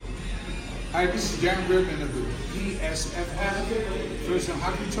Hi, this is Darren Bergman of the PSFF, First Time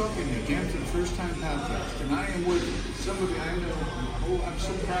Hockey Talking, again for the first time podcast. And I am with somebody I know, I'm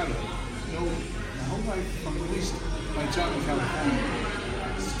so proud of. Know my whole life from at least my job in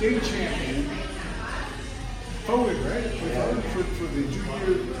California. State champion, forward, right? Forward for the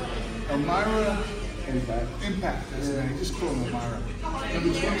junior Elmira Impact. That's the name. Just call him Elmira.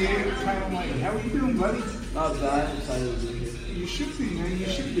 Number 28, Kai Mullaney. How are you doing, buddy? Not bad. I'm excited to be here. You should be, man. You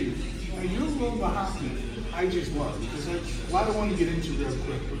should be. Now, your role in hockey, I just love, because there's a lot I want to get into real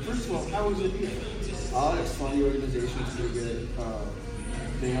quick. But first of all, how was it here? It's fun. The organization's pretty good.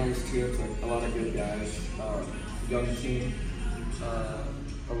 Being on this team, it's like a lot of good guys. Young team.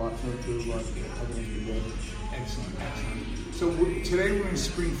 A lot to improve on. I think it's pretty good. Excellent. So today we're in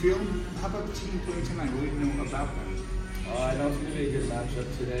Springfield. How about the team playing tonight? What do you know about them? I know it's going to be a good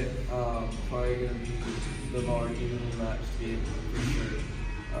matchup today. Probably going to be the more evenly matched game for sure.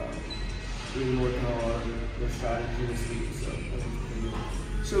 We've been working on a lot of their strategy this week, so I think it's pretty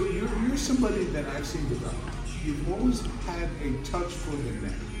good. So you're somebody that I've seen develop. You've always had a touch for the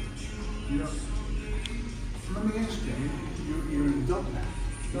net. You know, let me ask you, you're an adult now.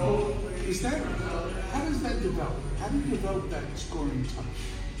 So how does that develop? How do you develop that scoring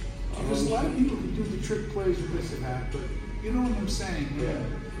touch? Because a lot of people can do the trick plays with this and that, but you know what I'm saying? Yeah.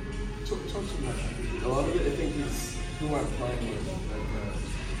 Talk to me about that. A lot of it, I think, is who I'm playing with. Like,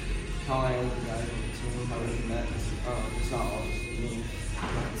 how I am with the guys on the team, how we met. It's not all just me.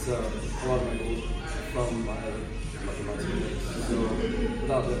 It's a lot of my goals from my teammates. So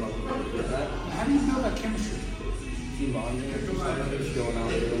without them, I wouldn't get that. How do you build that chemistry? Team bonding, just going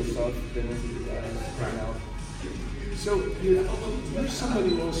out and doing stuff, been with the guys right now. So you're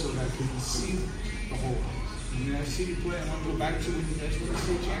somebody also that can see the whole house. I mean, I see you play. I want to go back to when you guys won the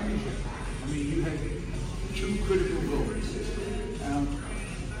state championship. I mean, you had two critical goals.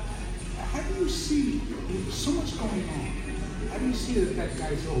 How do you see, there's so much going on, how do you see that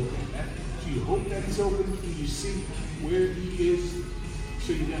guy's open? Do you hope that he's open? Do you see where he is?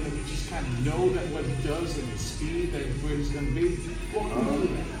 So you're going to just kind of know that what he does and his speed, that where he's going to be? Walk me through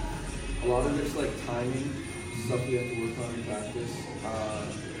that. A lot of it's like timing, stuff you have to work on in practice.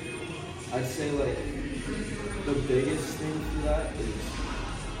 I'd say like the biggest thing for that is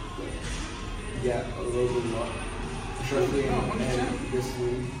a little bit of luck. Especially in this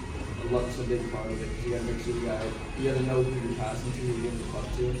league, luck's a big part of it. You gotta make sure you gotta know who you're passing to, who you're giving the puck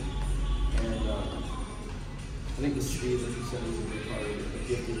to. And I think the speed, like you said, is a big part of it. Like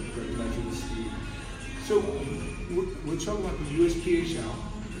you have to measure the speed. So we're talking about the USPHL,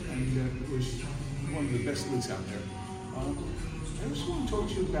 and which is one of the best leagues out there. I just want to talk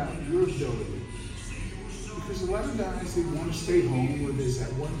to you about your ability. Because a lot of guys, they want to stay home where there's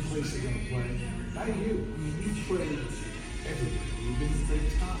that one place they're going to play. Not you. I mean, you've played everywhere. You've been to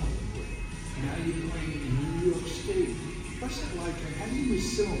Lake Tahoe. Now you're playing in New York State. What's it like, and how do you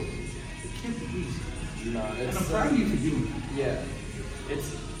assimilate? It can't be easy. No, and I'm proud of you for doing that. Yeah,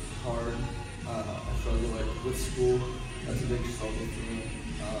 it's hard. I struggle with school. That's a big struggle for me.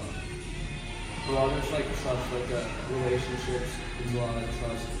 A lot of it's like trust, relationships. There's a lot of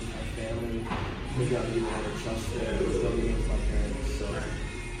trust with my family. There's got to be a lot of trust there building with my parents. So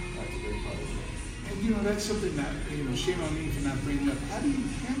that's a big part of it. And that's something that shame on me for not bringing up. How do you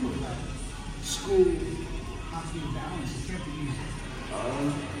handle that? School, hockey balance, it can't be easy. I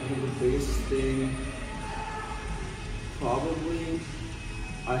think the biggest thing, probably,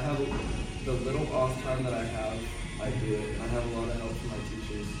 I have the little off time that I have, I do it. I have a lot of help from my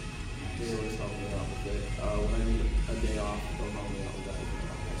teachers. They always help me out with it. When I need a day off, they'll help me out with that.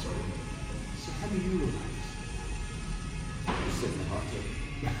 That's right. So how do you relax? Just sit in the hot tub.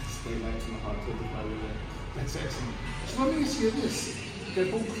 Stay nice in the hot tub with my roommate. That's excellent. So let me ask you this. That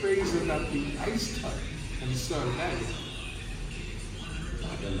whole craze about the ice tub, have you started that yet?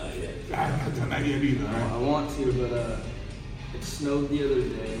 Not done that yet. I've not done that yet either, right? I want to, but it snowed the other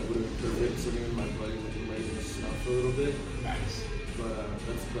day and it would have been perfect. So me and my buddy would be laid in the snow for a little bit. Nice. But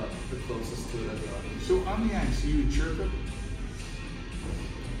that's about the closest to it I've gotten. So on the ice, are you a chirper?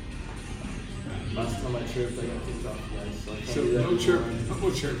 Last time I chirped, I got kicked off the ice. So no chirping.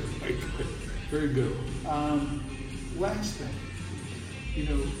 No chirping. Very good. Last thing.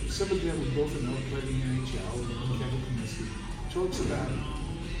 Some of them who both know played in the NHL, and Kevin Kaminsky, talks about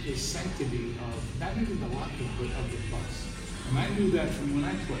the sanctity of not even the locker, but of the bus. And I knew that from when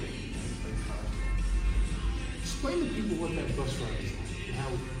I played. Explain to people what that bus ride is like,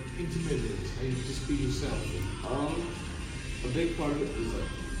 how intimate it is, how you just be yourself. A big part of it is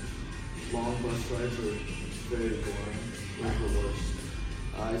long bus rides are very boring. They're the worst.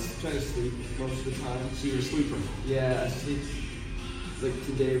 I try to sleep most of the time. So you're a sleeper? Yeah, I sleep like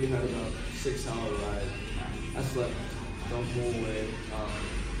today we had about a 6-hour ride. I slept the whole way.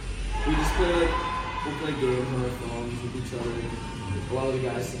 We just we'll play games on our phones with each other. A lot of the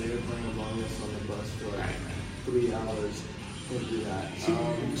guys today are playing Among Us on the bus for like 3 hours. Can't do that.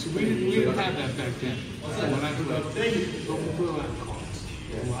 So we didn't have that back then. When I grew up, we put a lot of cards.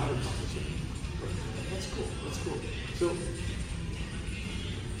 A lot of cards. That's cool. That's cool. So,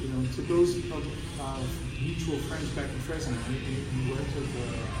 you know, to those of mutual friends back in Fresno, you went to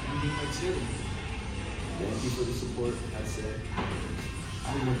anything like say? Thank you for the support, I say. I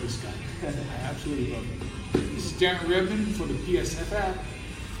love this guy. I absolutely love him. This is Darren Redmond for the PSF app,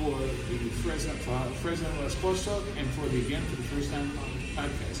 for the Fresno Sports Talk, and for the Again for the First Time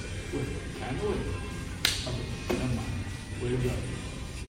podcast with Kai Mullaney. Okay, never mind. Way to go.